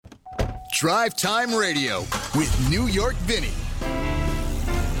Drive Time Radio with New York Vinny.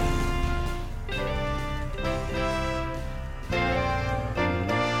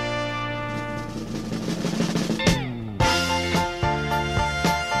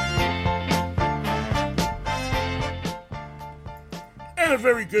 And a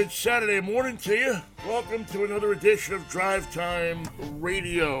very good Saturday morning to you. Welcome to another edition of Drive Time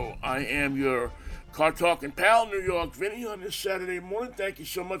Radio. I am your car talking pal, New York Vinny, on this Saturday morning. Thank you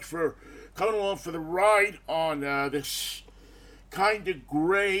so much for coming along for the ride on this kind of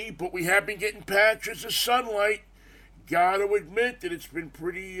gray, but we have been getting patches of sunlight. Gotta admit that it's been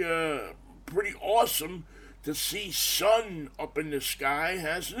pretty awesome to see sun up in the sky,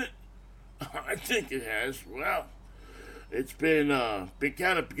 hasn't it? I think it has. Well, it's been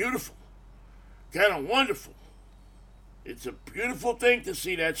kind of beautiful, kind of wonderful. It's a beautiful thing to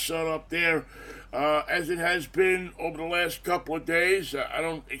see that sun up there, as it has been over the last couple of days. I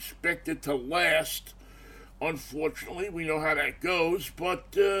don't expect it to last, unfortunately. We know how that goes,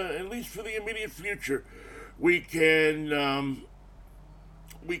 but at least for the immediate future, we can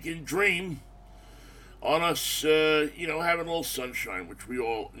dream on us, having a little sunshine, which we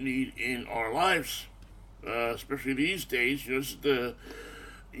all need in our lives. Especially these days, we're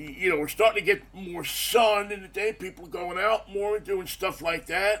starting to get more sun in the day. People are going out more and doing stuff like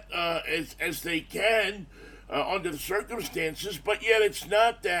that as they can under the circumstances. But yet, it's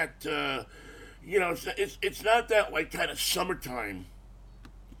not that it's not that like kind of summertime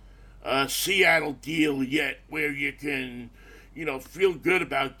Seattle deal yet, where you can feel good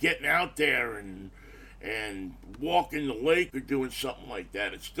about getting out there and walking the lake or doing something like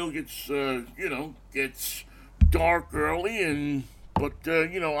that. It still gets gets dark early, but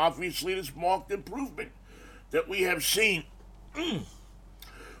obviously this marked improvement that we have seen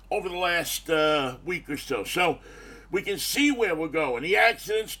over the last week or so. So we can see where we're going. The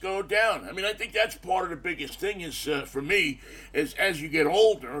accidents go down. I mean, I think that's part of the biggest thing is for me is as you get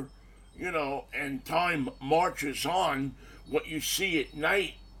older, and time marches on, what you see at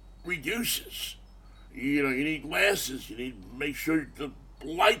night reduces. You need glasses. You need to make sure the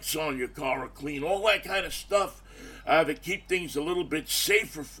lights on your car are clean. All that kind of stuff that keep things a little bit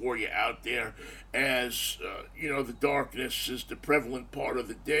safer for you out there as, the darkness is the prevalent part of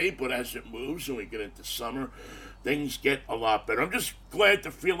the day. But as it moves and we get into summer, things get a lot better. I'm just glad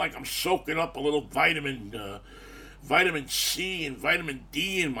to feel like I'm soaking up a little vitamin C and vitamin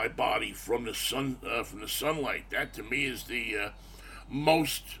D in my body from the sunlight. That to me is the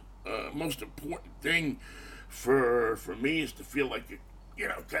most important thing for me is to feel like you're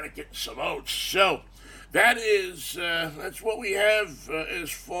kind of getting some oats. So that's what we have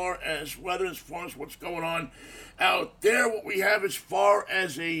as far as weather, as far as what's going on out there. What we have as far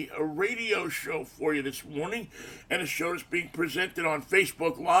as a radio show for you this morning, and a show that's being presented on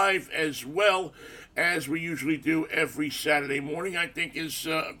Facebook Live as well as we usually do every Saturday morning, I think is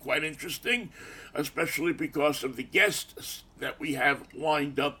quite interesting, especially because of the guests that we have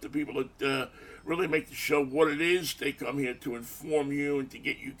lined up, the people that really make the show what it is. They come here to inform you and to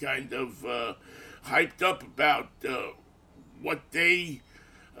get you kind of hyped up about what they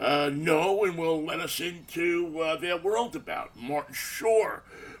know and will let us into their world about. Martin Shore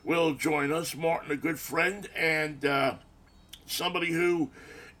will join us. Martin, a good friend and somebody who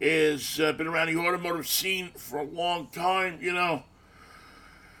has been around the automotive scene for a long time.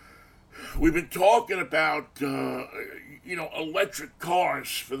 We've been talking about electric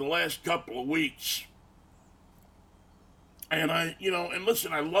cars for the last couple of weeks. And and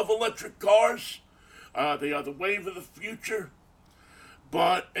listen, I love electric cars. They are the wave of the future.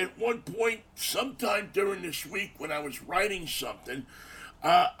 But at one point, sometime during this week when I was writing something,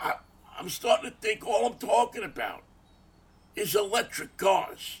 I'm starting to think all I'm talking about is electric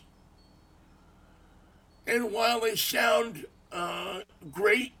cars. And while they sound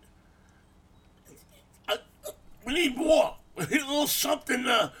great, we need more. We need a little something.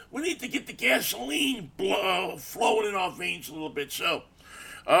 We need to get the gasoline flowing in our veins a little bit. So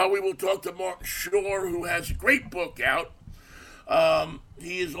we will talk to Martin Shore, who has a great book out.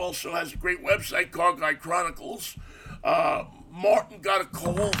 He also has a great website, Car Guy Chronicles. Martin got a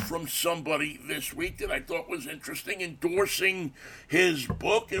call from somebody this week that I thought was interesting, endorsing his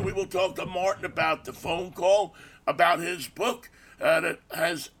book, and we will talk to Martin about the phone call about his book that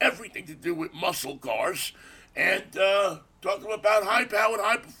has everything to do with muscle cars, and talk about high-powered,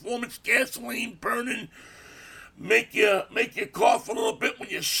 high-performance gasoline burning, make you cough a little bit when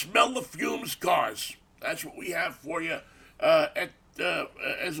you smell the fumes cars. That's what we have for you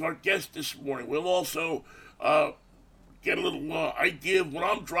as our guest this morning. We'll also get a little idea of what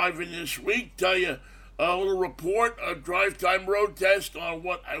I'm driving this week, tell you a little report, a drive time road test on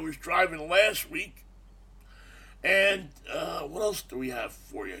what I was driving last week. And what else do we have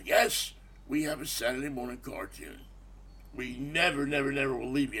for you? Yes, we have a Saturday morning cartoon. We never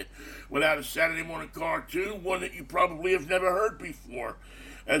will leave you without a Saturday morning cartoon, one that you probably have never heard before,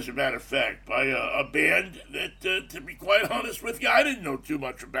 as a matter of fact, by a band that, to be quite honest with you, I didn't know too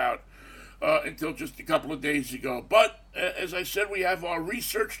much about until just a couple of days ago. But, as I said, we have our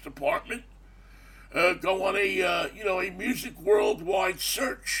research department go on a music worldwide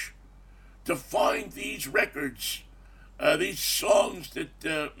search to find these records, these songs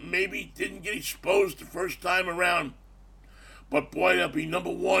that maybe didn't get exposed the first time around. But boy, they'll be number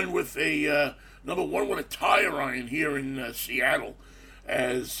one with a tire iron here in Seattle,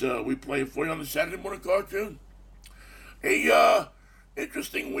 as we play for you on the Saturday morning cartoon. A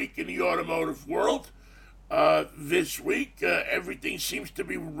interesting week in the automotive world. This week, everything seems to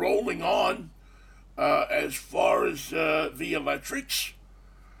be rolling on as far as the electrics.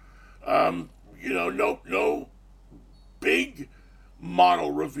 No big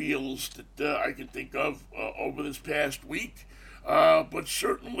model reveals that I can think of over this past week. But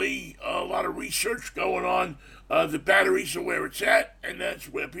certainly a lot of research going on. The batteries are where it's at, and that's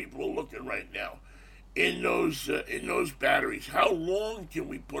where people are looking right now. In those batteries, how long can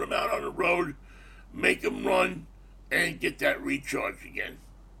we put them out on the road, make them run, and get that recharge again?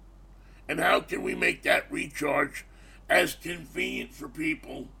 And how can we make that recharge as convenient for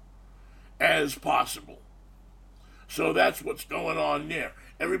people as possible? So that's what's going on there.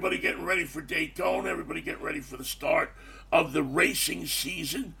 Everybody getting ready for Daytona. Everybody getting ready for the start of the racing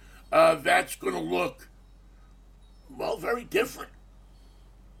season. That's going to look, well, very different.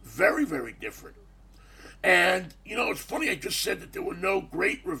 Very, very different. And, it's funny, I just said that there were no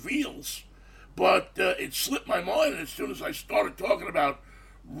great reveals, but it slipped my mind, and as soon as I started talking about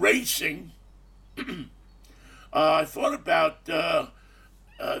racing, I thought about the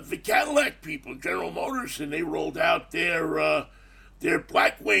Cadillac people, General Motors, and they rolled out their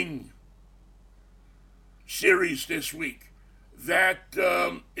Blackwing series this week. That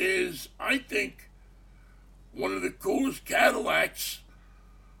is, I think, one of the coolest Cadillacs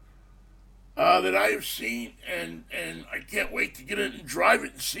that I have seen, and I can't wait to get in and drive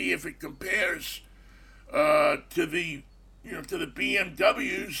it and see if it compares to the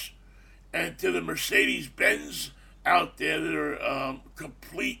BMWs and to the Mercedes-Benz out there that are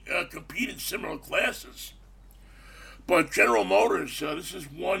compete in similar classes. But General Motors, this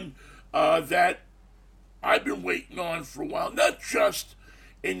is one that I've been waiting on for a while, not just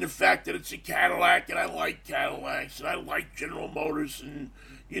in the fact that it's a Cadillac, and I like Cadillacs, and I like General Motors, and,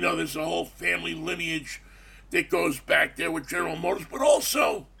 there's a whole family lineage that goes back there with General Motors, but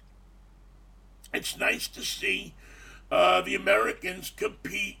also it's nice to see the Americans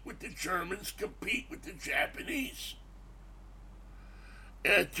compete with the Germans, compete with the Japanese,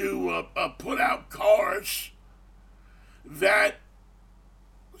 to put out cars that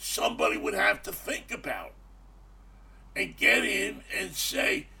somebody would have to think about and get in and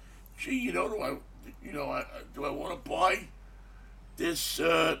say, gee, do I want to buy this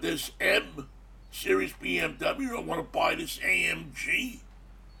M Series BMW, or I want to buy this AMG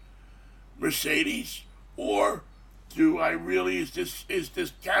Mercedes, or do I really, is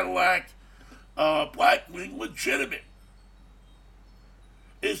this Cadillac Blackwing legitimate?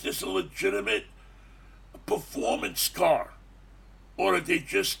 Is this a legitimate performance car? Or did they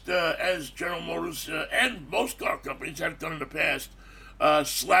just, as General Motors and most car companies have done in the past,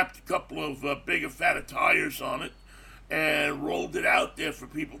 slapped a couple of bigger, fatter tires on it and rolled it out there for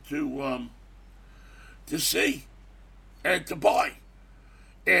people to see and to buy,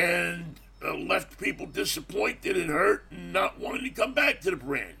 and left people disappointed and hurt and not wanting to come back to the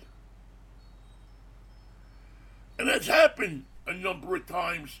brand? And that's happened a number of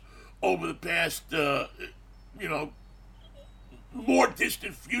times over the past, more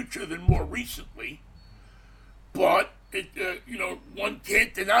distant future than more recently. But, one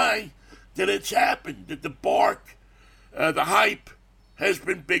can't deny that it's happened, that the bark, the hype has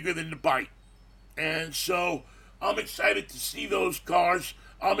been bigger than the bite. And so I'm excited to see those cars.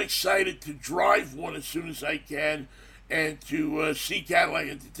 I'm excited to drive one as soon as I can, and to see Cadillac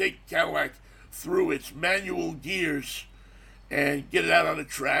and to take Cadillac through its manual gears and get it out on the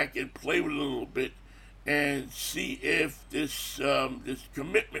track and play with it a little bit and see if this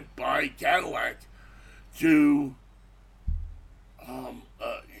commitment by Cadillac to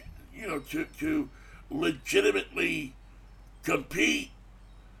to legitimately compete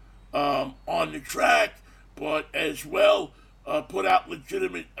on the track, but as well put out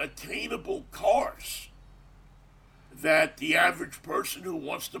legitimate, attainable cars that the average person who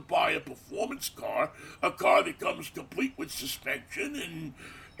wants to buy a performance car, a car that comes complete with suspension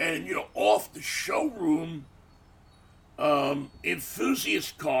and off the showroom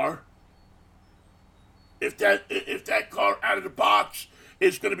enthusiast car, if that car out of the box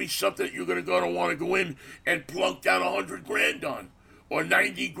is going to be something that you're going to want to go in and plunk down $100,000 on, or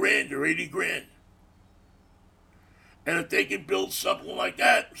 90 grand or 80 grand. And if they can build something like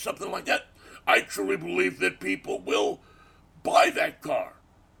that, I truly believe that people will buy that car.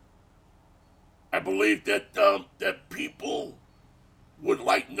 I believe that that people would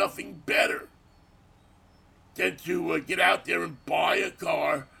like nothing better than to get out there and buy a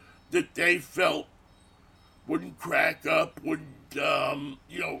car that they felt wouldn't crack up, wouldn't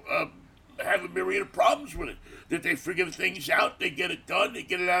have a myriad of problems with it. That they figure things out, they get it done, they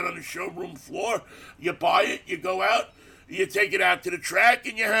get it out on the showroom floor, you buy it, you go out, you take it out to the track,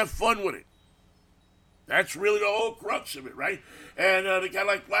 and you have fun with it. That's really the whole crux of it, right? And the guy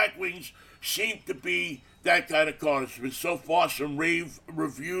like Black Wings seemed to be that kind of car. There's been so far some rave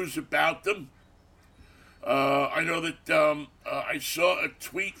reviews about them. I know that I saw a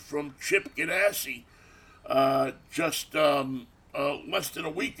tweet from Chip Ganassi just less than a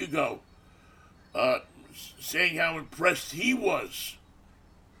week ago, saying how impressed he was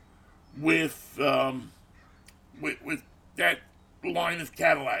with that line of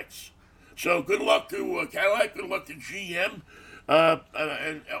Cadillacs. So good luck to Cadillac, good luck to GM. And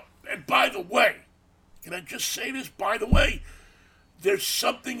by the way, can I just say this? By the way, there's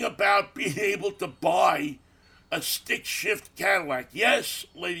something about being able to buy a stick-shift Cadillac. Yes,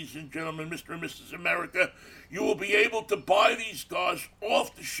 ladies and gentlemen, Mr. and Mrs. America, you will be able to buy these cars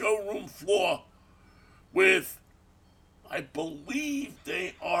off the showroom floor with, I believe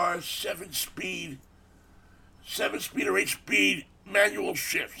they are 7-speed or 8-speed manual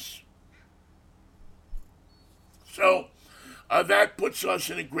shifts. So that puts us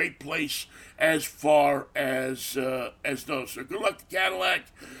in a great place as far as those. So good luck to Cadillac.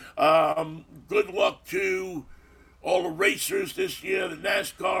 Good luck to all the racers this year, the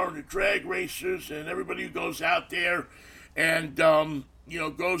NASCAR and the drag racers, and everybody who goes out there and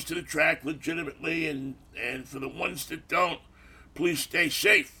goes to the track legitimately. And for the ones that don't, please stay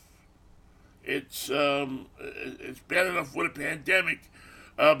safe. It's bad enough with a pandemic,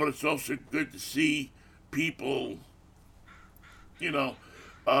 but it's also good to see people,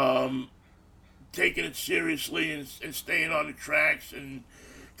 taking it seriously and staying on the tracks and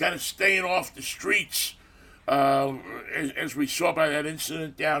kind of staying off the streets, as we saw by that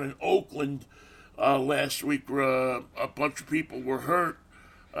incident down in Oakland last week, where a bunch of people were hurt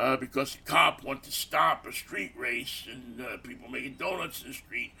because the cop wanted to stop a street race and people making donuts in the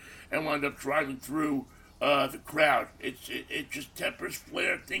street and wound up driving through the crowd. It just tempers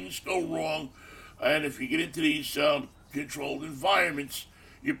flare, things go wrong, and if you get into these controlled environments,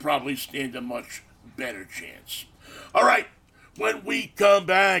 you probably stand a much better chance. All right, when we come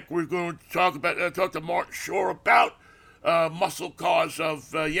back, we're going to talk to Martin Shore about muscle cars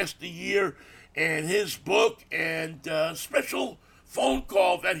of yesteryear and his book and special phone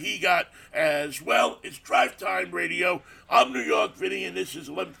call that he got as well. It's Drive Time Radio. I'm New York Vinny, and this is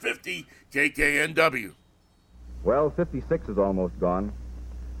 1150 KKNW. Well, 56 is almost gone.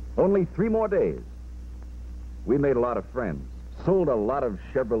 Only 3 more days. We made a lot of friends, sold a lot of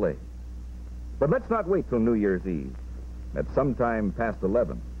Chevrolet. But let's not wait till New Year's Eve. At some time past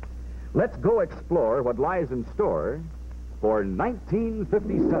 11. Let's go explore what lies in store for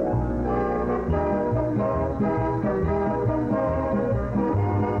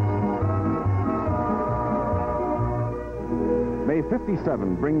May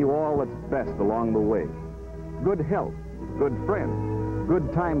 57 bring you all that's best along the way. Good health, good friends,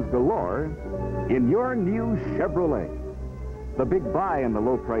 good times galore in your new Chevrolet. The big buy in the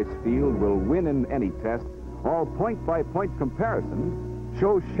low-price field will win in any test. All point-by-point comparisons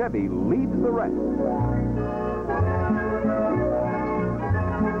show Chevy leads the rest.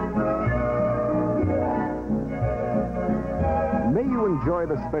 May you enjoy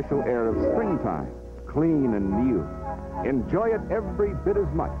the special air of springtime, clean and new. Enjoy it every bit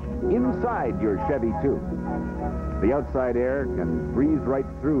as much inside your Chevy, too. The outside air can breeze right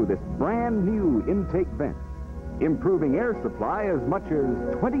through this brand new intake vent, improving air supply as much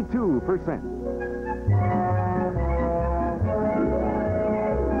as 22%.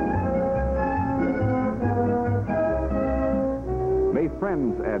 May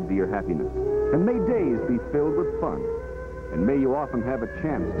friends add to your happiness, and may days be filled with fun, and may you often have a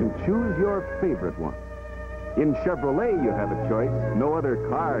chance to choose your favorite one. In Chevrolet, you have a choice no other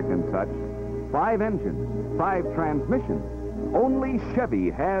car can touch. 5 engines, 5 transmissions. Only Chevy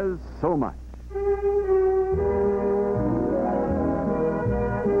has so much.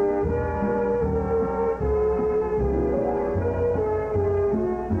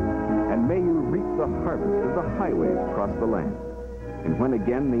 the harvest of the highways across the land. And when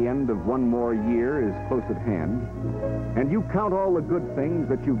again the end of one more year is close at hand, and you count all the good things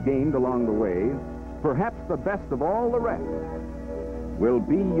that you've gained along the way, perhaps the best of all the rest will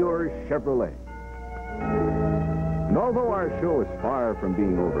be your Chevrolet. And although our show is far from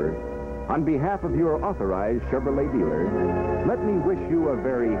being over, on behalf of your authorized Chevrolet dealer, let me wish you a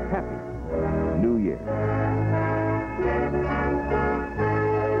very happy New Year.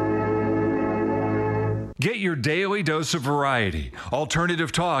 Get your daily dose of variety.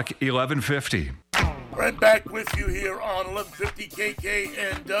 Alternative Talk, 1150. Right back with you here on 1150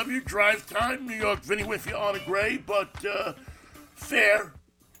 KKNW. Drive Time, New York. Vinny with you on a gray, but fair.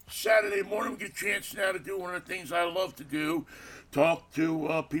 Saturday morning, we get a chance now to do one of the things I love to do, talk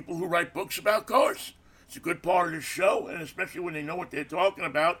to people who write books about cars. It's a good part of the show, and especially when they know what they're talking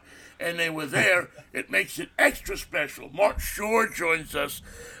about and they were there, it makes it extra special. Martin Shore joins us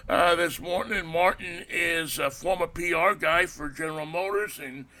this morning, and Martin is a former PR guy for General Motors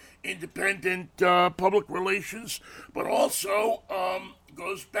and independent public relations, but also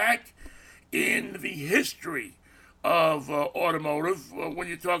goes back in the history of automotive. When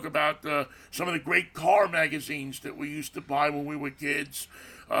you talk about some of the great car magazines that we used to buy when we were kids,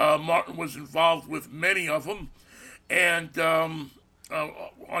 Martin was involved with many of them, and on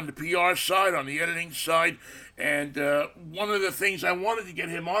the PR side, on the editing side, and one of the things I wanted to get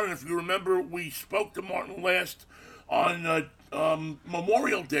him on, and if you remember, we spoke to Martin last on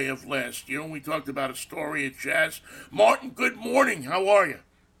Memorial Day of last year, and we talked about a story at Jazz. Martin, good morning. How are you?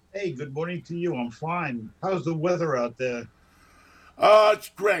 Hey, good morning to you. I'm fine. How's the weather out there? It's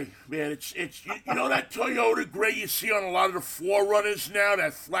gray, man. It's you know that Toyota gray you see on a lot of the 4Runners now,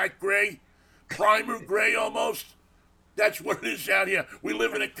 that flat gray, primer gray almost? That's what it is out here. We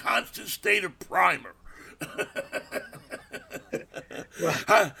live in a constant state of primer.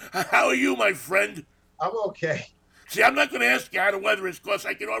 How are you, my friend? I'm okay. See, I'm not going to ask you how the weather is because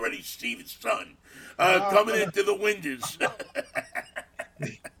I can already see the sun coming into the windows.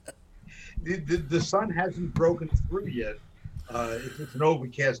 The sun hasn't broken through yet. It's an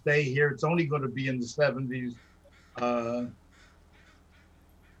overcast day here. It's only going to be in the 70s.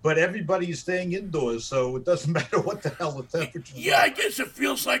 But everybody's staying indoors, so it doesn't matter what the hell the temperature is. Yeah, I guess it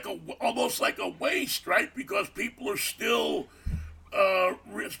feels like almost like a waste, right? Because people are still,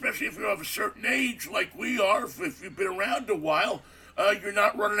 especially if you're of a certain age like we are, if you've been around a while, you're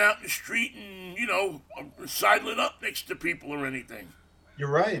not running out in the street and, sidling up next to people or anything. You're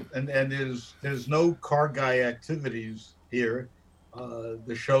right, and there's no car guy activities here.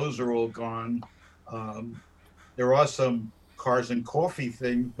 The shows are all gone. There are some cars and coffee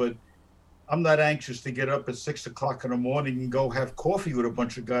things, but I'm not anxious to get up at 6 o'clock in the morning and go have coffee with a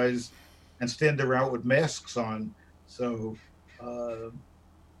bunch of guys and stand there out with masks on. So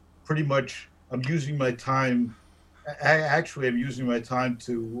pretty much I'm using my time. I'm using my time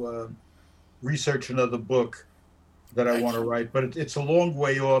to research another book that I want to write, but it's a long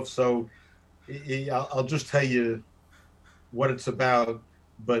way off. So I'll just tell you what it's about.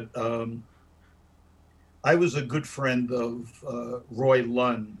 But I was a good friend of Roy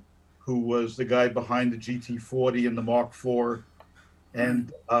Lunn, who was the guy behind the GT40 and the Mark IV.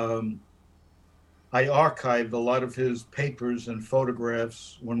 And I archived a lot of his papers and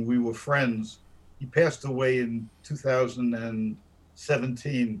photographs when we were friends. He passed away in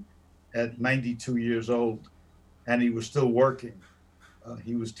 2017 at 92 years old, and he was still working.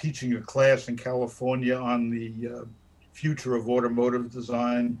 He was teaching a class in California on the future of automotive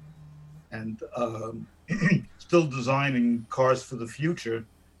design, and still designing cars for the future,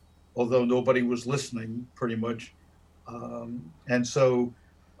 although nobody was listening pretty much. And so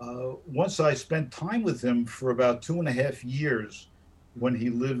once I spent time with him for about 2.5 years when he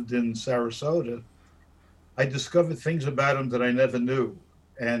lived in Sarasota, I discovered things about him that I never knew.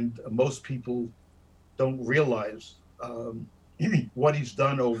 And most people don't realize what he's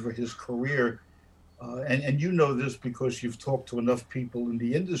done over his career. And you know this because you've talked to enough people in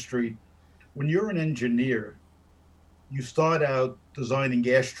the industry. When you're an engineer, you start out designing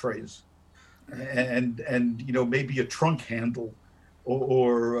ashtrays and maybe a trunk handle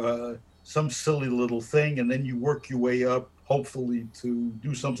or some silly little thing, and then you work your way up, hopefully, to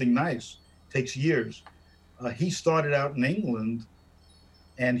do something nice. It takes years. He started out in England,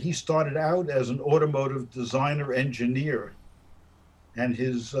 and he started out as an automotive designer engineer. And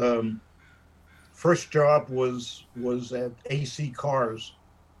his first job was at AC Cars.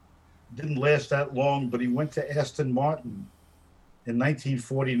 Didn't last that long, but he went to Aston Martin in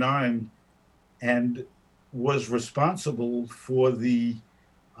 1949 and was responsible for the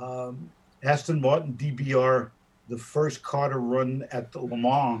Aston Martin DBR, the first car to run at the Le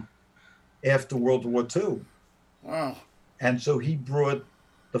Mans after World War II. Wow. And so he brought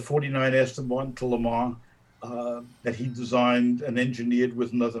the 49 Aston Martin to Le Mans that he designed and engineered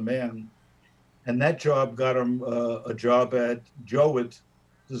with another man. And that job got him a job at Jowett,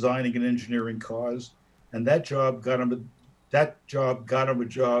 designing and engineering cars. And that job got him a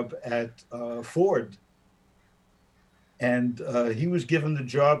job at Ford. And he was given the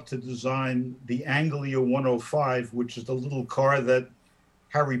job to design the Anglia 105, which is the little car that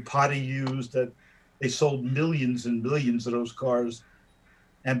Harry Potter used, that they sold millions and millions of those cars.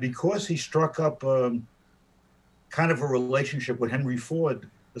 And because he struck up kind of a relationship with Henry Ford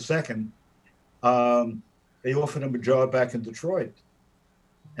II, they offered him a job back in Detroit.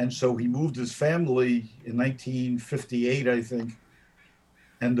 And so he moved his family in 1958, I think.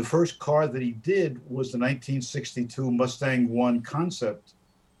 And the first car that he did was the 1962 Mustang 1 Concept,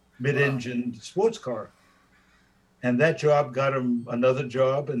 mid-engine sports car. And that job got him another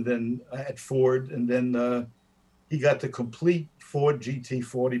job, and then at Ford, and then he got the complete Ford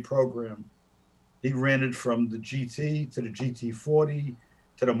GT40 program. He ran it from the GT to the GT40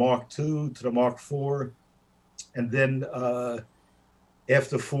 to the Mark II to the Mark IV. And then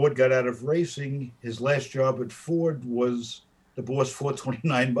after Ford got out of racing, his last job at Ford was the Boss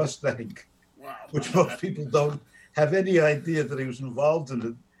 429 Mustang, Wow. which most people don't have any idea that he was involved in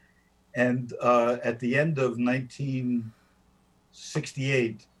it. And at the end of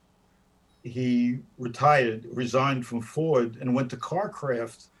 1968, he resigned from Ford, and went to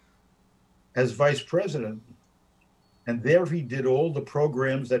CarCraft as vice president. And there he did all the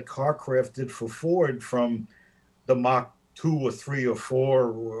programs that CarCraft did for Ford, from the Mach 2 or 3 or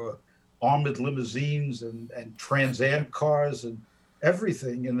 4, or armored limousines and Trans Am cars and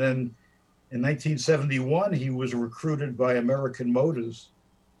everything. And then in 1971, he was recruited by American Motors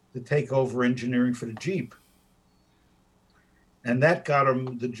to take over engineering for the Jeep. And that got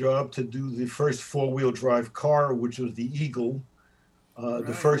him the job to do the first four-wheel drive car, which was the Eagle,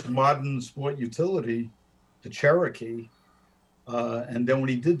 the first modern sport utility, the Cherokee. And then when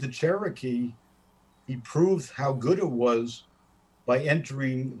he did the Cherokee, he proved how good it was by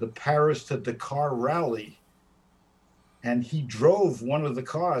entering the Paris to Dakar rally. And he drove one of the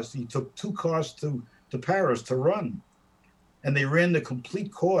cars. He took two cars to Paris to run. And they ran the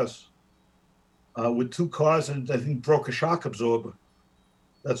complete course with two cars, and I think broke a shock absorber.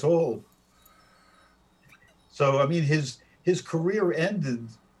 That's all. So, I mean, his career ended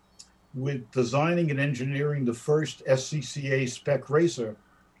with designing and engineering the first SCCA spec racer,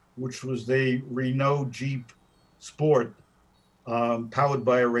 which was the Renault Jeep Sport, powered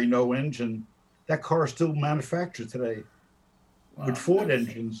by a Renault engine. That car is still manufactured today with Ford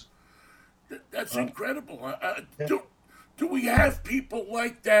engines. That's incredible. Do we have people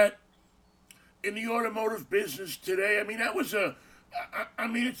like that in the automotive business today? I mean, that was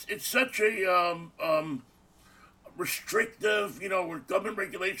it's such a restrictive, with government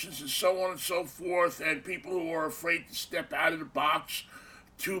regulations and so on and so forth, and people who are afraid to step out of the box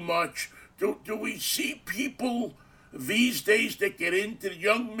too much. Do we see people these days that get into the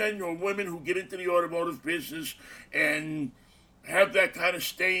young men or women who get into the automotive business and have that kind of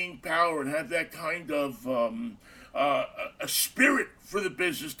staying power and have that kind of a spirit for the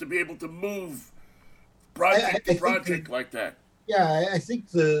business to be able to move project to project like that? Yeah, I think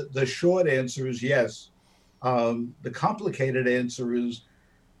the short answer is yes. The complicated answer is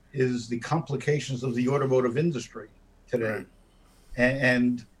the complications of the automotive industry today. Right.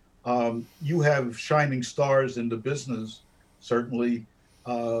 And you have shining stars in the business, certainly.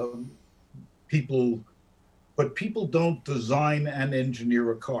 But people don't design and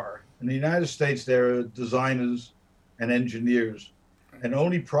engineer a car. In the United States, there are designers and engineers, and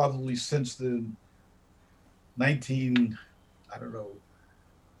only probably since the 80s,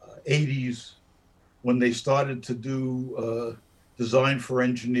 when they started to do design for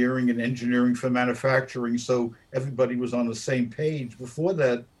engineering and engineering for manufacturing, so everybody was on the same page. Before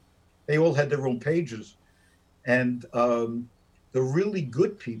that, they all had their own pages. And the really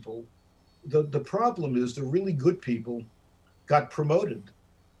good people, the problem is the really good people got promoted.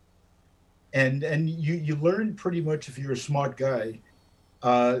 And you learn pretty much, if you're a smart guy,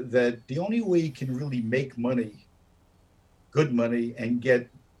 that the only way you can really make money, good money, and get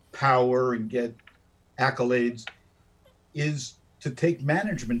power and get accolades is to take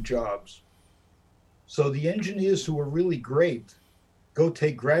management jobs. So the engineers who are really great go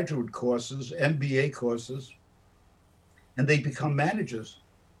take graduate courses, MBA courses, and they become managers.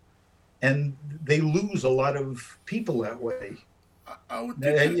 And they lose a lot of people that way. I know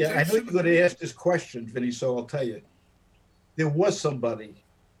you're going to ask this question, Vinny, so I'll tell you. There was somebody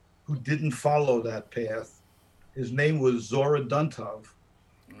who didn't follow that path. His name was Zora Duntov.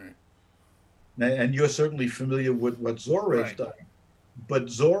 Right. and you're certainly familiar with what Zora has done. But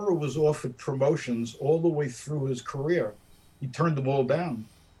Zora was offered promotions all the way through his career. He turned them all down.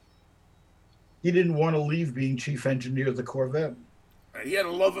 He didn't want to leave being chief engineer of the Corvette. He had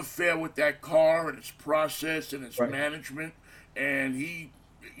a love affair with that car and its process and its management, and he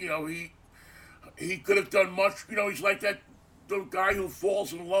could have done much. He's like the guy who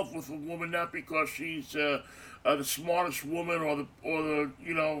falls in love with a woman not because she's the smartest woman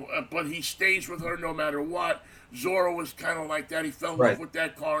but he stays with her no matter what. Zora was kind of like that. He fell in love with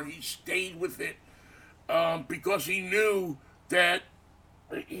that car. He stayed with it because he knew that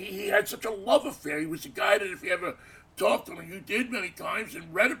he had such a love affair. He was the guy that if you ever talked to him, you did many times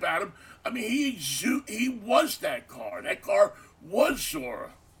and read about him. I mean, he was that car. That car was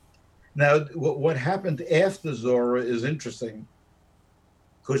Zora. Now, what happened after Zora is interesting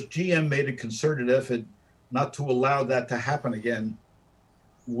because GM made a concerted effort not to allow that to happen again,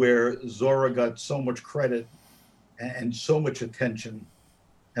 where Zora got so much credit and so much attention,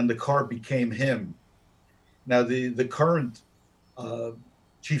 and the car became him. Now, the current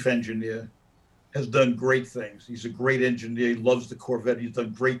chief engineer has done great things. He's a great engineer. He loves the Corvette. He's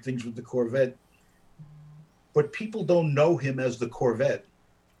done great things with the Corvette. But people don't know him as the Corvette.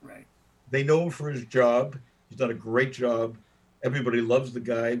 Right. They know him for his job. He's done a great job. Everybody loves the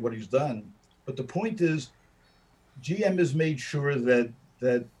guy, what he's done. But the point is, GM has made sure that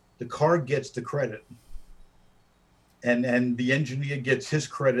the car gets the credit. And the engineer gets his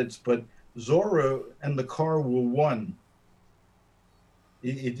credits, but Zora and the car were one.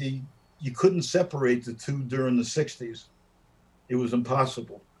 You couldn't separate the two during the 60s. It was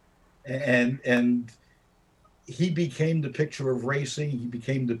impossible. And he became the picture of racing. He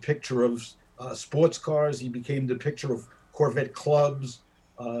became the picture of sports cars. He became the picture of Corvette clubs.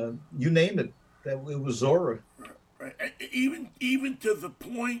 You name it. It was Zora. Right. Even to the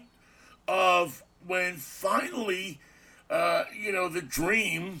point of when finally, the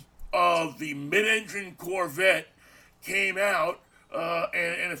dream of the mid-engine Corvette came out,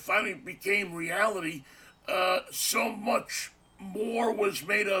 and it finally became reality, so much more was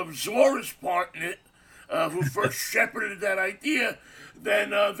made of Zora's part in it, who first shepherded that idea,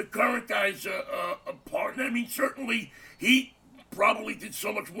 than the current guy's part. And I mean, certainly he probably did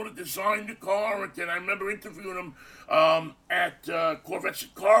so much more to design the car. And I remember interviewing him at Corvettes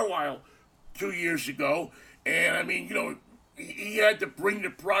at Carlisle 2 years ago. And I mean, he had to bring the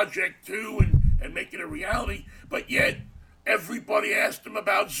project to and make it a reality. But yet, everybody asked him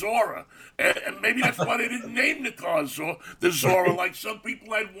about Zora. And maybe that's why they didn't name the car the Zora like some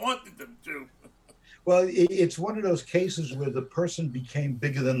people had wanted them to. Well, it's one of those cases where the person became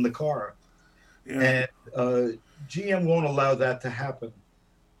bigger than the car. Yeah. And GM won't allow that to happen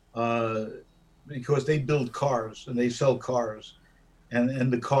because they build cars and they sell cars,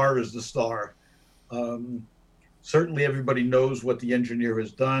 and the car is the star. Certainly everybody knows what the engineer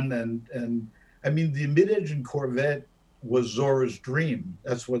has done. And I mean, the mid-engine Corvette was Zora's dream.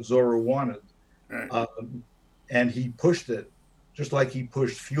 That's what Zora wanted. Right. And he pushed it, just like he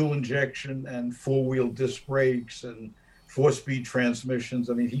pushed fuel injection and four-wheel disc brakes and four-speed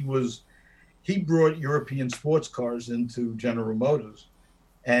transmissions. I mean, he brought European sports cars into General Motors.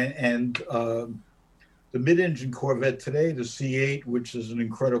 And the mid-engine Corvette today, the C8, which is an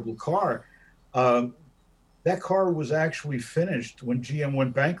incredible car, that car was actually finished when GM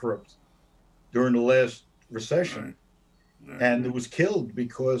went bankrupt during the last recession. Right. And it was killed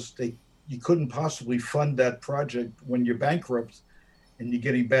because you couldn't possibly fund that project when you're bankrupt and you're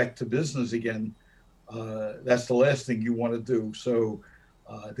getting back to business again. That's the last thing you want to do. So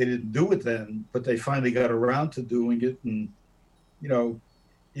they didn't do it then, but they finally got around to doing it. And,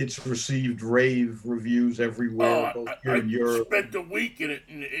 it's received rave reviews everywhere, both here in Europe. I spent a week in it,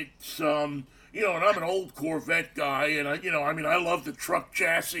 and it's, and I'm an old Corvette guy, and I love the truck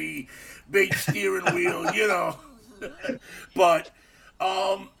chassis, big steering wheel, But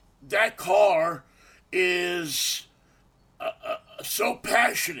that car is so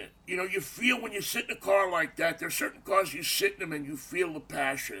passionate. You feel when you sit in a car like that, there's certain cars you sit in them and you feel the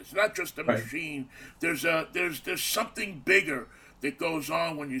passion. It's not just a machine. There's something bigger that goes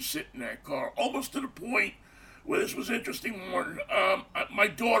on when you sit in that car, almost to the point where this was interesting, Morton. My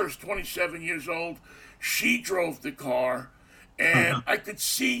daughter's 27 years old. She drove the car, and I could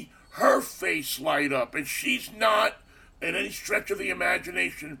see her face light up. And she's not, in any stretch of the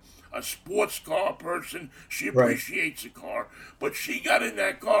imagination, a sports car person. She appreciates the car. But she got in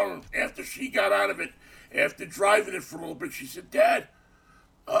that car, and after she got out of it, after driving it for a little bit, she said, "Dad,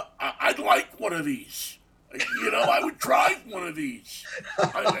 I'd like one of these. I would drive one of these."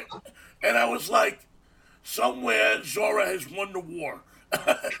 And I was like, somewhere Zora has won the war.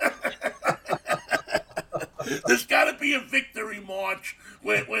 be a victory march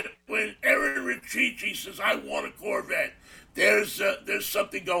when Erin Riccici says, "I want a Corvette." There's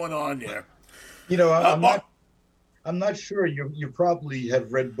something going on there. You know, I'm not sure. You probably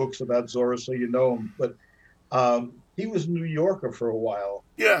have read books about Zora, so you know him. But he was a New Yorker for a while.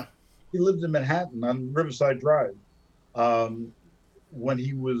 Yeah. He lived in Manhattan on Riverside Drive. When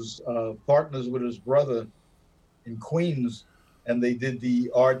he was partners with his brother in Queens, and they did the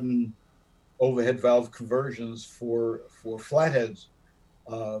Arden overhead valve conversions for flatheads.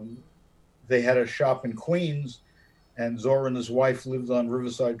 They had a shop in Queens, and Zora and his wife lived on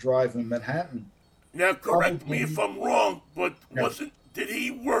Riverside Drive in Manhattan. Now, correct me if I'm wrong, but did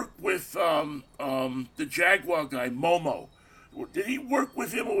he work with the Jaguar guy, Momo? Did he work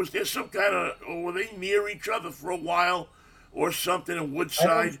with him, or was there some kind of, or were they near each other for a while, or something in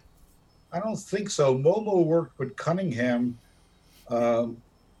Woodside? I don't think so. Momo worked with Cunningham,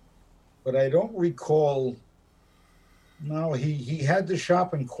 but I don't recall. No, he had the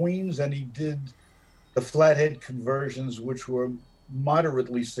shop in Queens, and he did the flathead conversions, which were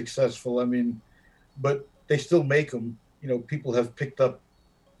moderately successful. I mean, but they still make them. You know, people have picked up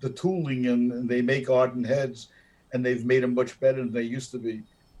the tooling, and they make Arden heads, and they've made them much better than they used to be.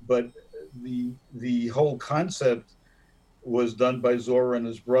 But the whole concept was done by Zora and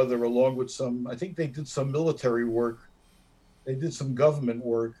his brother, along with some, I think they did some military work. They did some government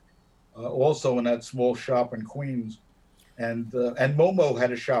work, also in that small shop in Queens. And Momo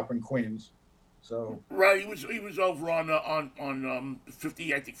had a shop in Queens. So right, he was over on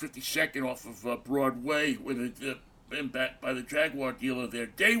 52nd off of Broadway with by the Jaguar dealer there.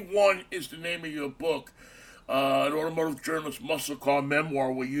 Day One is the name of your book, an automotive journalist muscle car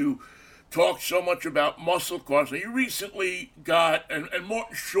memoir, where you talk so much about muscle cars. Now, you recently got, and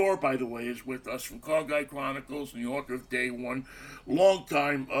Martin Shore, by the way, is with us from Car Guy Chronicles and the author of Day One,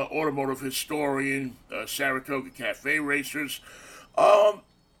 longtime automotive historian, Saratoga Cafe Racers.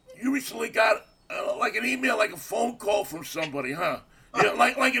 You recently got like an email, like a phone call from somebody, huh? You know,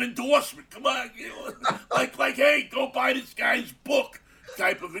 like an endorsement. Come on, you know, like hey, go buy this guy's book,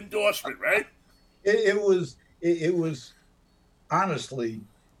 type of endorsement, right? It was honestly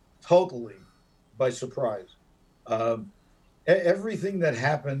totally by surprise. Everything that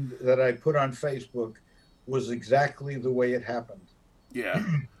happened that I put on Facebook was exactly the way it happened. Yeah.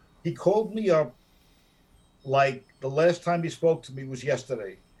 He called me up like the last time he spoke to me was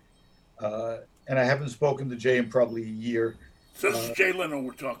yesterday. And I haven't spoken to Jay in probably a year. So this is Jay Leno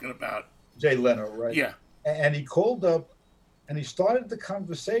we're talking about. Jay Leno, right? Yeah. And he called up and he started the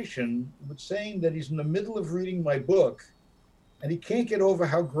conversation with saying that he's in the middle of reading my book and he can't get over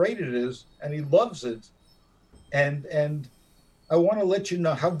how great it is, and he loves it. And I want to let you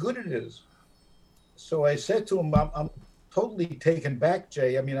know how good it is. So I said to him, I'm totally taken back,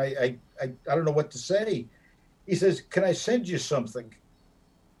 Jay. I mean, I don't know what to say. He says, can I send you something?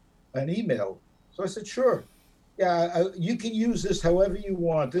 An email. So I said, sure. Yeah, you can use this however you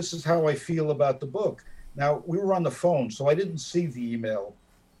want. This is how I feel about the book. Now, we were on the phone, so I didn't see the email.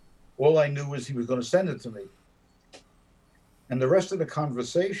 All I knew was he was going to send it to me. And the rest of the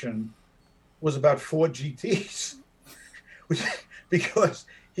conversation was about Ford GTs, because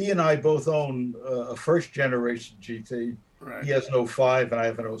he and I both own a first-generation GT. Right. He has an 05 and I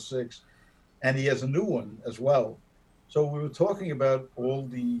have an 06, and he has a new one as well. So we were talking about all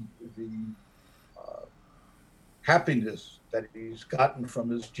the happiness that he's gotten from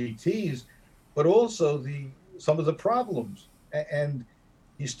his GTs, but also some of the problems. And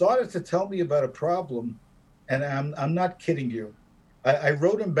he started to tell me about a problem, and I'm not kidding you. I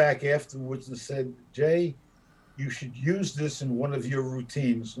wrote him back afterwards and said, Jay, you should use this in one of your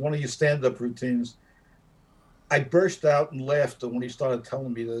routines, one of your stand-up routines. I burst out in laughter when he started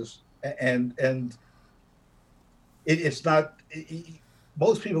telling me this. And it's not,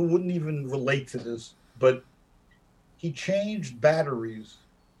 most people wouldn't even relate to this, but he changed batteries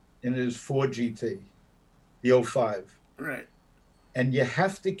in his Ford GT, the 05. Right. And you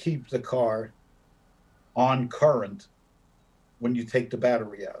have to keep the car on current when you take the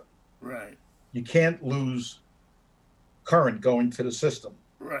battery out. Right. You can't lose current going to the system.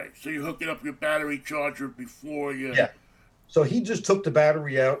 Right. So you're hooking up your battery charger before you... Yeah. So he just took the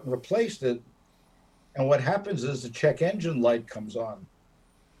battery out and replaced it. And what happens is the check engine light comes on.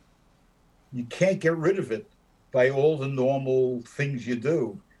 You can't get rid of it by all the normal things you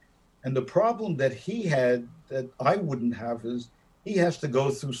do. And the problem that he had that I wouldn't have is he has to go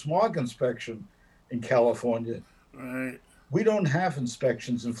through smog inspection in California. Right. We don't have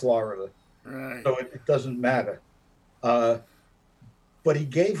inspections in Florida. Right. So it doesn't matter. But he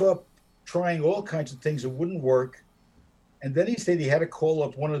gave up trying all kinds of things that wouldn't work. And then he said he had to call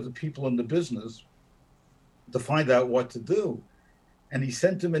up one of the people in the business, to find out what to do. And he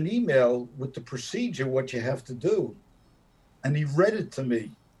sent him an email with the procedure, what you have to do. And he read it to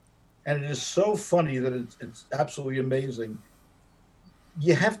me. And it is so funny that it's absolutely amazing.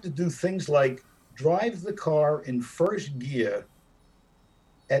 You have to do things like drive the car in first gear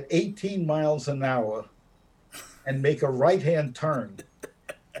at 18 miles an hour and make a right-hand turn.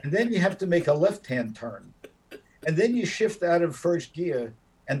 And then you have to make a left-hand turn. And then you shift out of first gear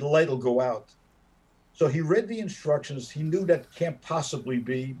and the light will go out. So he read the instructions. He knew that can't possibly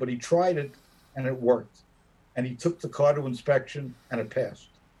be, but he tried it and it worked. And he took the car to inspection and it passed.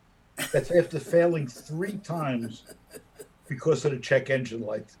 That's after failing 3 times because of the check engine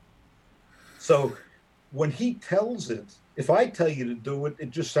light. So when he tells it, if I tell you to do it, it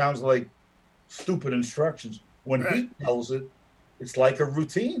just sounds like stupid instructions. When he tells it, it's like a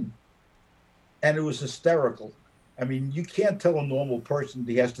routine. And it was hysterical. I mean, you can't tell a normal person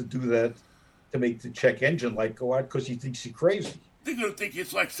he has to do that to make the check engine light go out because he thinks you're crazy. They're going to think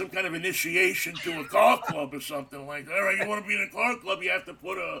it's like some kind of initiation to a car club or something like that. All right, you want to be in a car club, you have to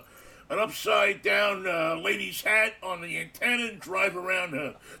put an upside-down lady's hat on the antenna and drive around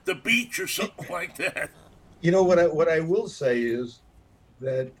the beach or something like that. You know, what I will say is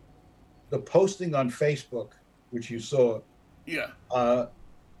that the posting on Facebook, which you saw,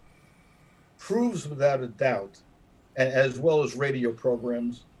 proves without a doubt, as well as radio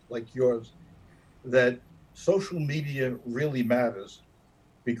programs like yours, that social media really matters,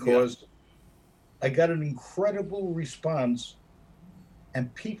 because I got an incredible response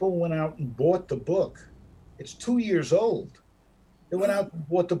and people went out and bought the book. It's 2 years old. They went out and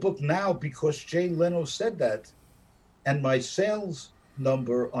bought the book now because Jay Leno said that. And my sales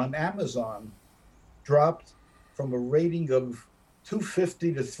number on Amazon dropped from a rating of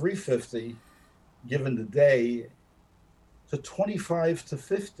 250 to 350, given the day, to 25 to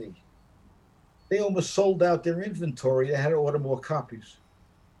 50. They almost sold out their inventory. They had to order more copies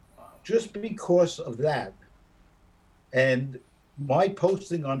just because of that. And my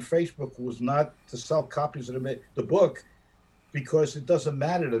posting on Facebook was not to sell copies of the book, because it doesn't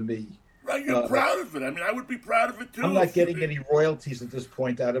matter to me. Right, you're proud of it. I mean, I would be proud of it too. I'm not getting any royalties at this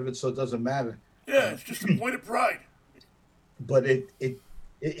point out of it, so it doesn't matter. Yeah, it's just a point of pride. But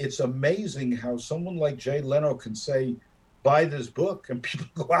it's amazing how someone like Jay Leno can say, buy this book, and people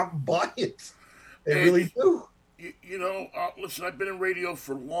go out and buy it. They really do. You know, listen, I've been in radio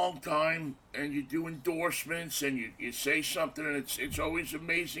for a long time, and you do endorsements, and you say something, and it's always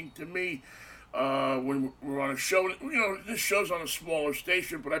amazing to me when we're on a show. You know, this show's on a smaller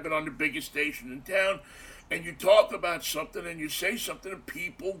station, but I've been on the biggest station in town, and you talk about something, and you say something, and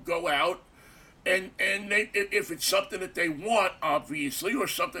people go out, and they, if it's something that they want, obviously, or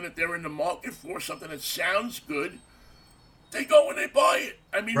something that they're in the market for, something that sounds good, they go and they buy it.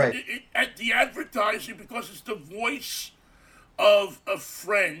 I mean, at the advertising, because it's the voice of a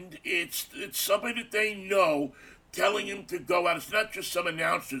friend, it's somebody that they know telling him to go out. It's not just some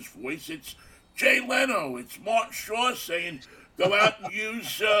announcer's voice. It's Jay Leno. It's Martin Shaw saying, go out and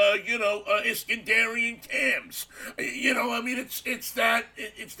use, Iskandarian cams. You know, I mean, it's that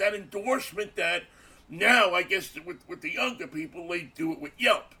endorsement that now, I guess, with the younger people, they do it with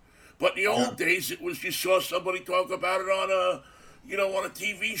Yelp. But in the old days, it was you saw somebody talk about it on a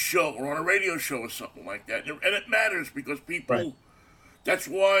TV show or on a radio show or something like that. And it matters because people, that's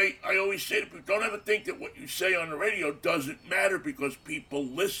why I always say to people, don't ever think that what you say on the radio doesn't matter, because people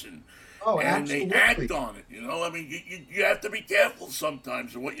listen. Oh, and absolutely. they act on it, you know? I mean, you have to be careful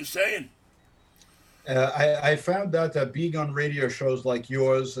sometimes of what you're saying. I found out that being on radio shows like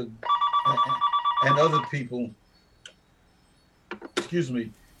yours and other people,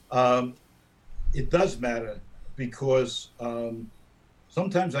 it does matter, because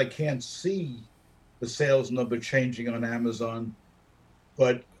sometimes I can't see the sales number changing on Amazon,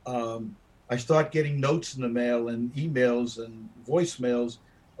 but I start getting notes in the mail and emails and voicemails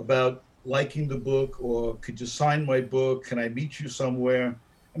about liking the book, or could you sign my book? Can I meet you somewhere?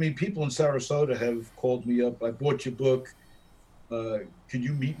 I mean, people in Sarasota have called me up. I bought your book. Could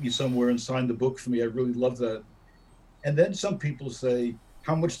you meet me somewhere and sign the book for me? I really love that. And then some people say,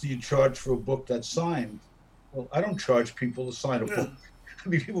 how much do you charge for a book that's signed? Well, I don't charge people to sign a book. I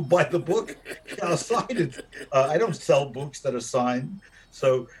mean, people buy the book, I'll sign it. I don't sell books that are signed.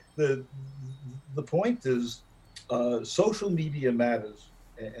 So the point is, social media matters,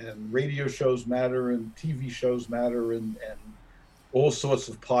 and radio shows matter, and TV shows matter, and all sorts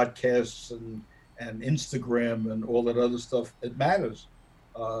of podcasts and Instagram and all that other stuff. It matters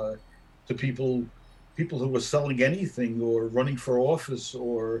to people who are selling anything, or running for office,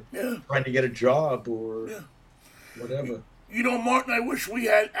 or trying to get a job, or whatever. You know, Martin, I wish we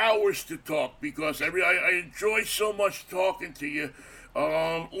had hours to talk because I enjoy so much talking to you.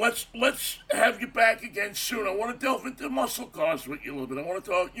 Let's have you back again soon. I want to delve into muscle cars with you a little bit. I want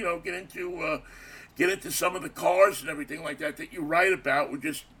to talk, get into some of the cars and everything like that you write about. We're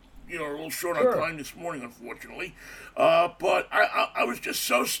just, a little short on time this morning, unfortunately. But I was just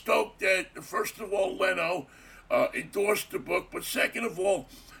so stoked that, first of all, Leno endorsed the book, but second of all,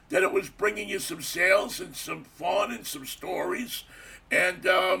 that it was bringing you some sales and some fun and some stories. And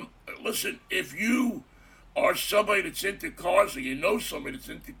listen, if you are somebody that's into cars or you know somebody that's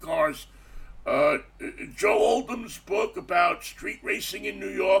into cars, Joe Oldham's book about street racing in New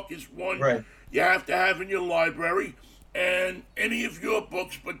York is one you have to have in your library. And any of your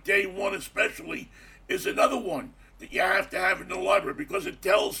books, but Day One especially, is another one that you have to have in the library because it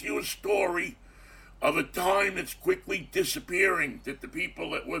tells you a story of a time that's quickly disappearing, that the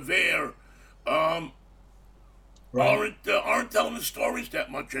people that were there aren't telling the stories that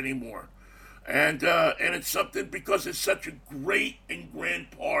much anymore. And it's something because it's such a great and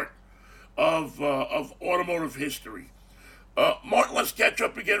grand part of automotive history. Martin, let's catch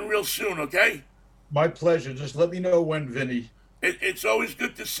up again real soon, okay? My pleasure. Just let me know when, Vinny. It's always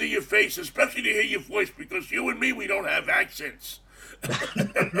good to see your face, especially to hear your voice, because you and me, we don't have accents.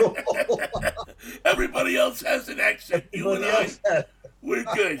 Everybody else has an accent. You and I, we're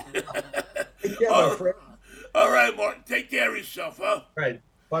good. All right, Martin. Take care of yourself, huh? Right.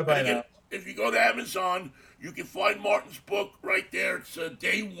 Bye-bye now. If you go to Amazon, you can find Martin's book right there. It's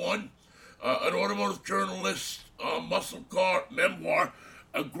Day One, an automotive journalist, muscle car memoir.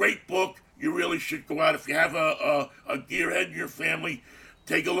 A great book. You really should go out. If you have a gearhead in your family,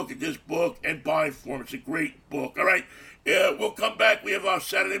 take a look at this book and buy it for him. It's a great book. All right. We'll come back. We have our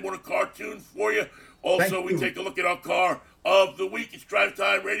Saturday morning cartoon for you. Also, we take a look at our car of the week. It's Drive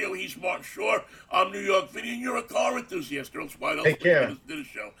Time Radio. He's Martin Shore. I'm New York Vinny, and you're a car enthusiast. Take care. To the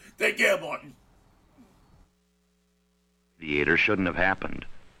show. Take care, Martin. Theater shouldn't have happened.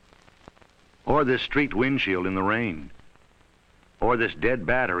 Or this street windshield in the rain. Or this dead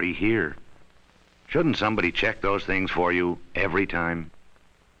battery here. Shouldn't somebody check those things for you every time?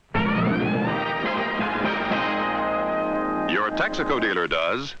 Your Texaco dealer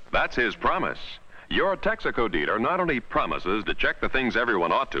does. That's his promise. Your Texaco dealer not only promises to check the things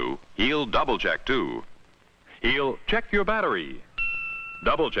everyone ought to, he'll double check too. He'll check your battery,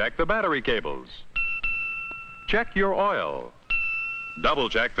 double check the battery cables, check your oil, double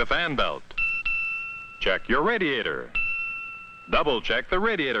check the fan belt, check your radiator, double check the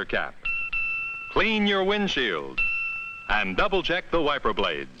radiator cap, clean your windshield, and double check the wiper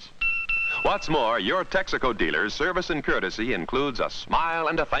blades. What's more, your Texaco dealer's service and courtesy includes a smile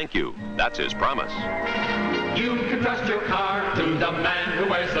and a thank you. That's his promise. You can trust your car to the man who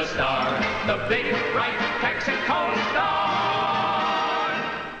wears the star, the big, bright Texaco star.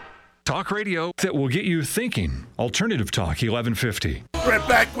 Talk radio that will get you thinking. Alternative Talk 1150. Right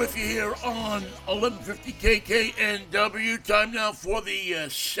back with you here on 1150 KKNW. Time now for the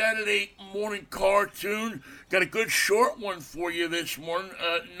Saturday morning cartoon. Got a good short one for you this morning.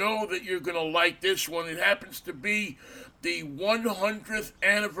 Know that you're going to like this one. It happens to be the 100th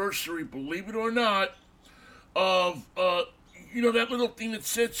anniversary, believe it or not, of, that little thing that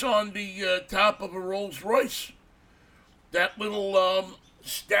sits on the top of a Rolls Royce. That little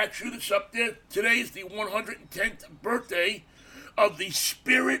statue that's up there. Today is the 110th birthday of the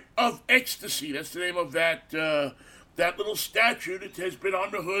Spirit of Ecstasy. That's the name of that little statue that has been on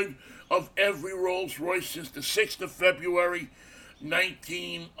the hood of every Rolls Royce since the 6th of February,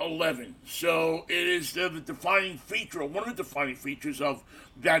 1911. So it is the defining feature, or one of the defining features of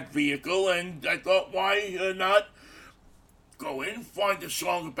that vehicle. And I thought, why not go in, find a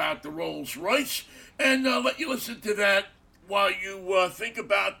song about the Rolls Royce, and let you listen to that while you think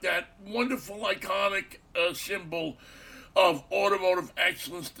about that wonderful, iconic symbol of automotive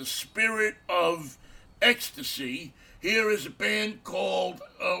excellence, the Spirit of Ecstasy. Here is a band called,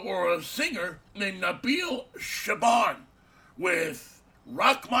 or a singer named Nabil Shaban with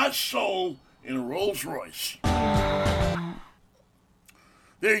Rock My Soul in a Rolls Royce.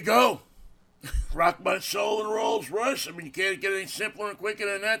 There you go. Rock My Soul in a Rolls Royce. I mean, you can't get any simpler and quicker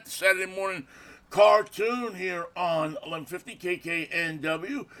than that. The Saturday morning cartoon here on 1150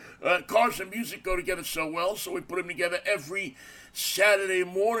 KKNW. Cars and music go together so well, so we put them together every Saturday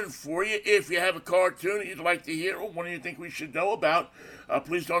morning for you. If you have a cartoon that you'd like to hear or one you think we should know about,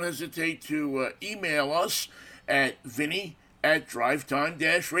 please don't hesitate to email us at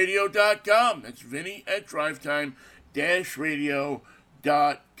Vinny@drivetime-radio.com. That's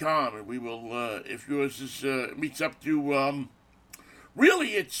Vinny@drivetime-radio.com. And we will, if yours meets up to...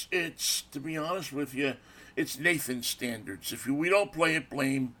 really, it's to be honest with you, it's Nathan's standards. If we don't play it,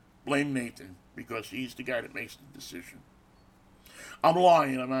 blame Nathan, because he's the guy that makes the decision. I'm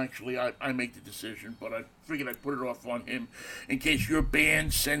lying. I make the decision, but I figured I'd put it off on him in case your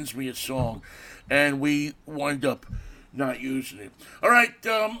band sends me a song and we wind up not using it. All right.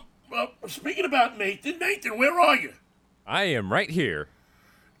 Well, speaking about Nathan, where are you? I am right here.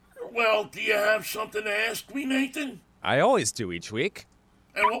 Well, do you have something to ask me, Nathan? I always do each week.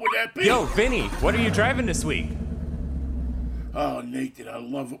 And what would that be? Yo, Vinny, what are you driving this week? Oh, Nathan, I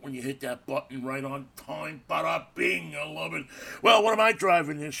love it when you hit that button right on time. Bada bing, I love it. Well, what am I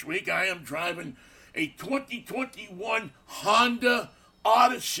driving this week? I am driving a 2021 Honda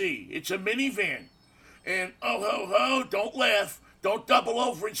Odyssey. It's a minivan. And, don't laugh. Don't double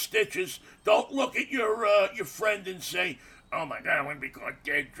over in stitches. Don't look at your friend and say, oh, my God, I'm going to be caught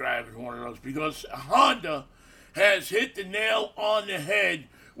dead driving one of those. Because Honda has hit the nail on the head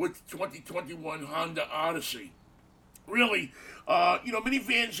with the 2021 Honda Odyssey. Really,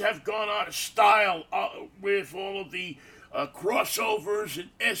 minivans have gone out of style with all of the crossovers and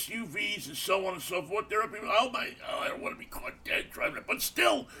SUVs and so on and so forth. There are people, I don't want to be caught dead driving it. But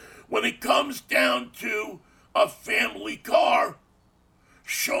still, when it comes down to a family car,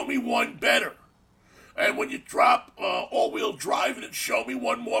 show me one better. And when you drop all-wheel drive in it, show me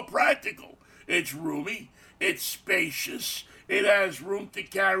one more practical. It's roomy. It's spacious. It has room to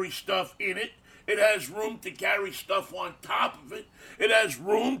carry stuff in it. It has room to carry stuff on top of it. It has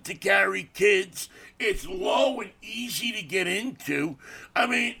room to carry kids. It's low and easy to get into. I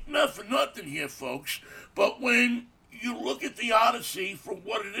mean, not for nothing here, folks, but when you look at the Odyssey for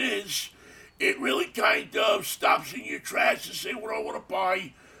what it is, it really kind of stops in your tracks and say, what do I want to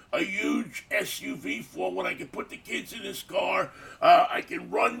buy a huge SUV for when I can put the kids in this car? I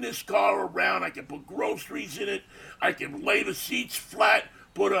can run this car around. I can put groceries in it. I can lay the seats flat,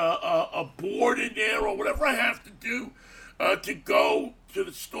 put a board in there or whatever I have to do to go to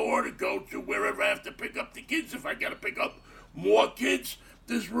the store, to go to wherever I have to pick up the kids. If I got to pick up more kids,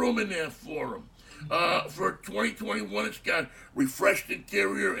 there's room in there for them. For 2021, it's got refreshed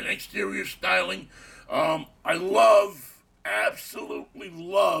interior and exterior styling. Absolutely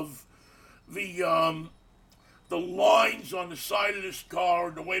love the lines on the side of this car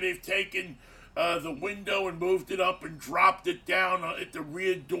and the way they've taken the window and moved it up and dropped it down at the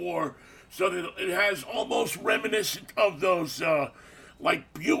rear door so that it has almost reminiscent of those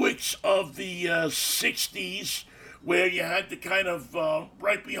like Buicks of the 60s, where you had the kind of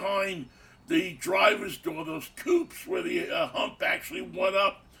right behind the driver's door, those coupes where the hump actually went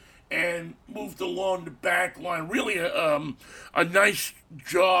up and moved along the back line. Really a nice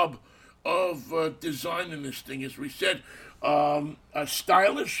job of designing this thing. As we said, a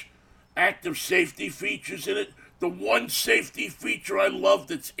stylish, active safety features in it. The one safety feature I love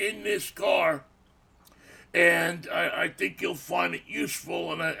that's in this car, and I think you'll find it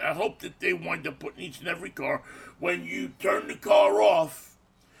useful, and I hope that they wind up putting each and every car, when you turn the car off,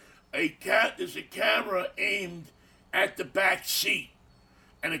 there's a camera aimed at the back seat,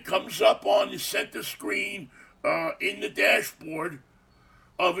 and it comes up on the center screen in the dashboard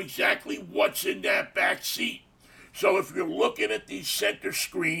of exactly what's in that back seat. So if you're looking at the center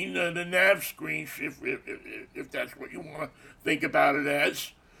screen, the nav screen, if that's what you want to think about it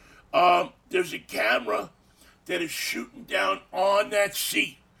as, there's a camera that is shooting down on that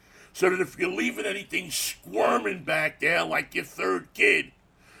seat, so that if you're leaving anything squirming back there, like your third kid,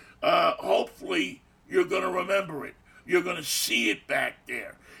 hopefully you're going to remember it. You're going to see it back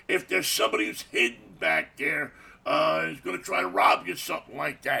there. If there's somebody who's hidden back there, who's going to try to rob you, something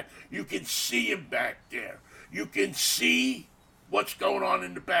like that, you can see him back there. You can see what's going on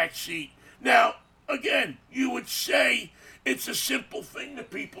in the back seat. Now, again, you would say it's a simple thing that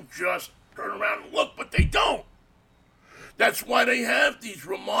people just turn around and look, but they don't. That's why they have these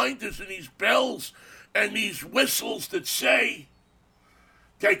reminders and these bells and these whistles that say,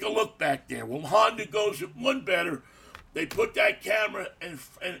 take a look back there. Well, Honda goes it one better. They put that camera and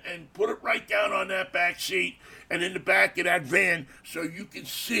put it right down on that back seat and in the back of that van so you can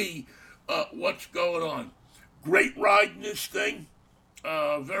see what's going on. Great ride in this thing.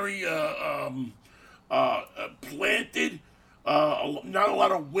 Very planted. Not a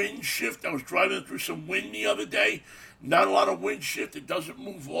lot of wind shift. I was driving through some wind the other day. Not a lot of wind shift. It doesn't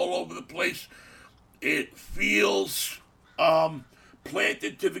move all over the place. It feels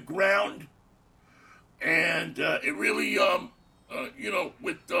planted to the ground. And it really,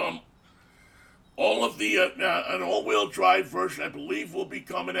 with all of the, an all-wheel drive version, I believe, will be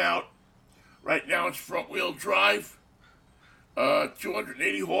coming out. Right now it's front-wheel drive,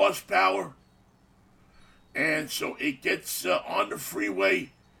 280 horsepower. And so it gets on the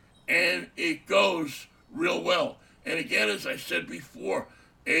freeway and it goes real well. And again, as I said before,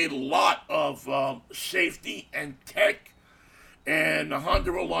 a lot of safety and tech and the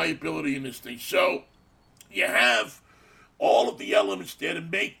Honda reliability in this thing. So you have all of the elements there to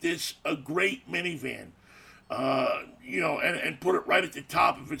make this a great minivan. And put it right at the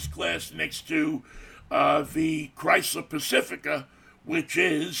top of its class next to the Chrysler Pacifica, which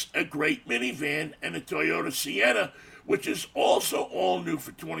is a great minivan, and the Toyota Sienna, which is also all new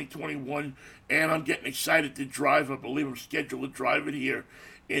for 2021, and I'm getting excited to drive. I believe I'm scheduled to drive it here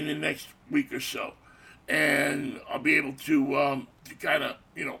in the next week or so, and I'll be able to kind of,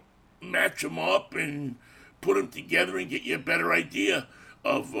 match them up and put them together and get you a better idea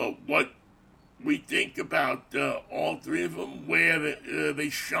of what we think about all three of them, where they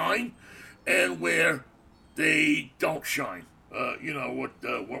shine and where they don't shine.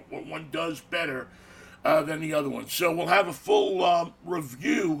 What one does better than the other one. So we'll have a full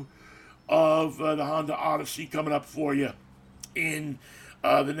review of the Honda Odyssey coming up for you in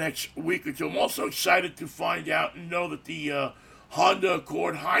the next week or two. I'm also excited to find out and know that the Honda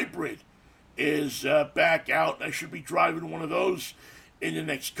Accord Hybrid is back out. I should be driving one of those in the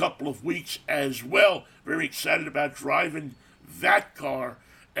next couple of weeks as well. Very excited about driving that car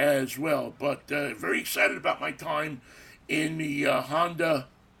as well. But very excited about my time in the Honda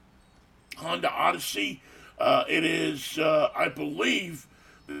Odyssey. It is, I believe,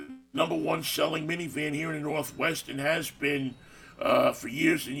 the number one selling minivan here in the Northwest and has been for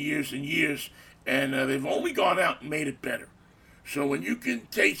years and years and years. And they've only gone out and made it better. So when you can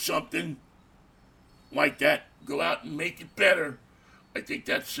take something like that, go out and make it better, I think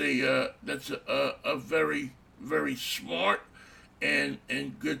that's a very, very smart and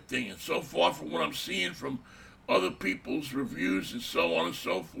good thing. And so far, from what I'm seeing from other people's reviews and so on and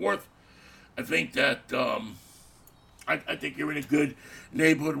so forth, I think that I think you're in a good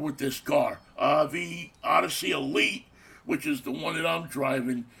neighborhood with this car. The Odyssey Elite, which is the one that I'm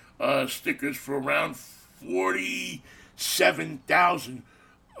driving, stickers for around $47,000,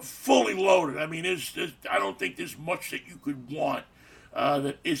 fully loaded. I mean, I don't think there's much that you could want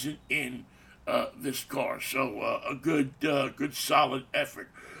that isn't in this car. So a good solid effort.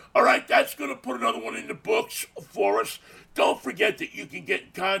 All right, that's going to put another one in the books for us. Don't forget that you can get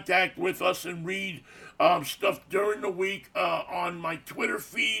in contact with us and read stuff during the week on my Twitter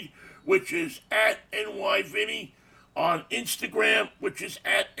feed, which is @NYVinny, on Instagram, which is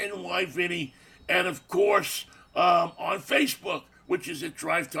 @NYVinny, and of course on Facebook, which is at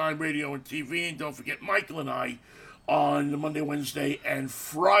Drive Time Radio and TV. And don't forget Michael and I on the Monday, Wednesday, and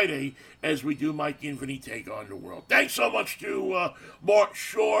Friday as we do Mikey and Vinny Take on the World. Thanks so much to Mark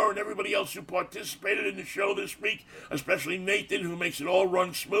Shore and everybody else who participated in the show this week, especially Nathan, who makes it all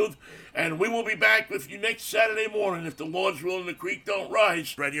run smooth. And we will be back with you next Saturday morning if the Lord's will and the creek don't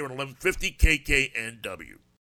rise, right here at 1150 KKNW.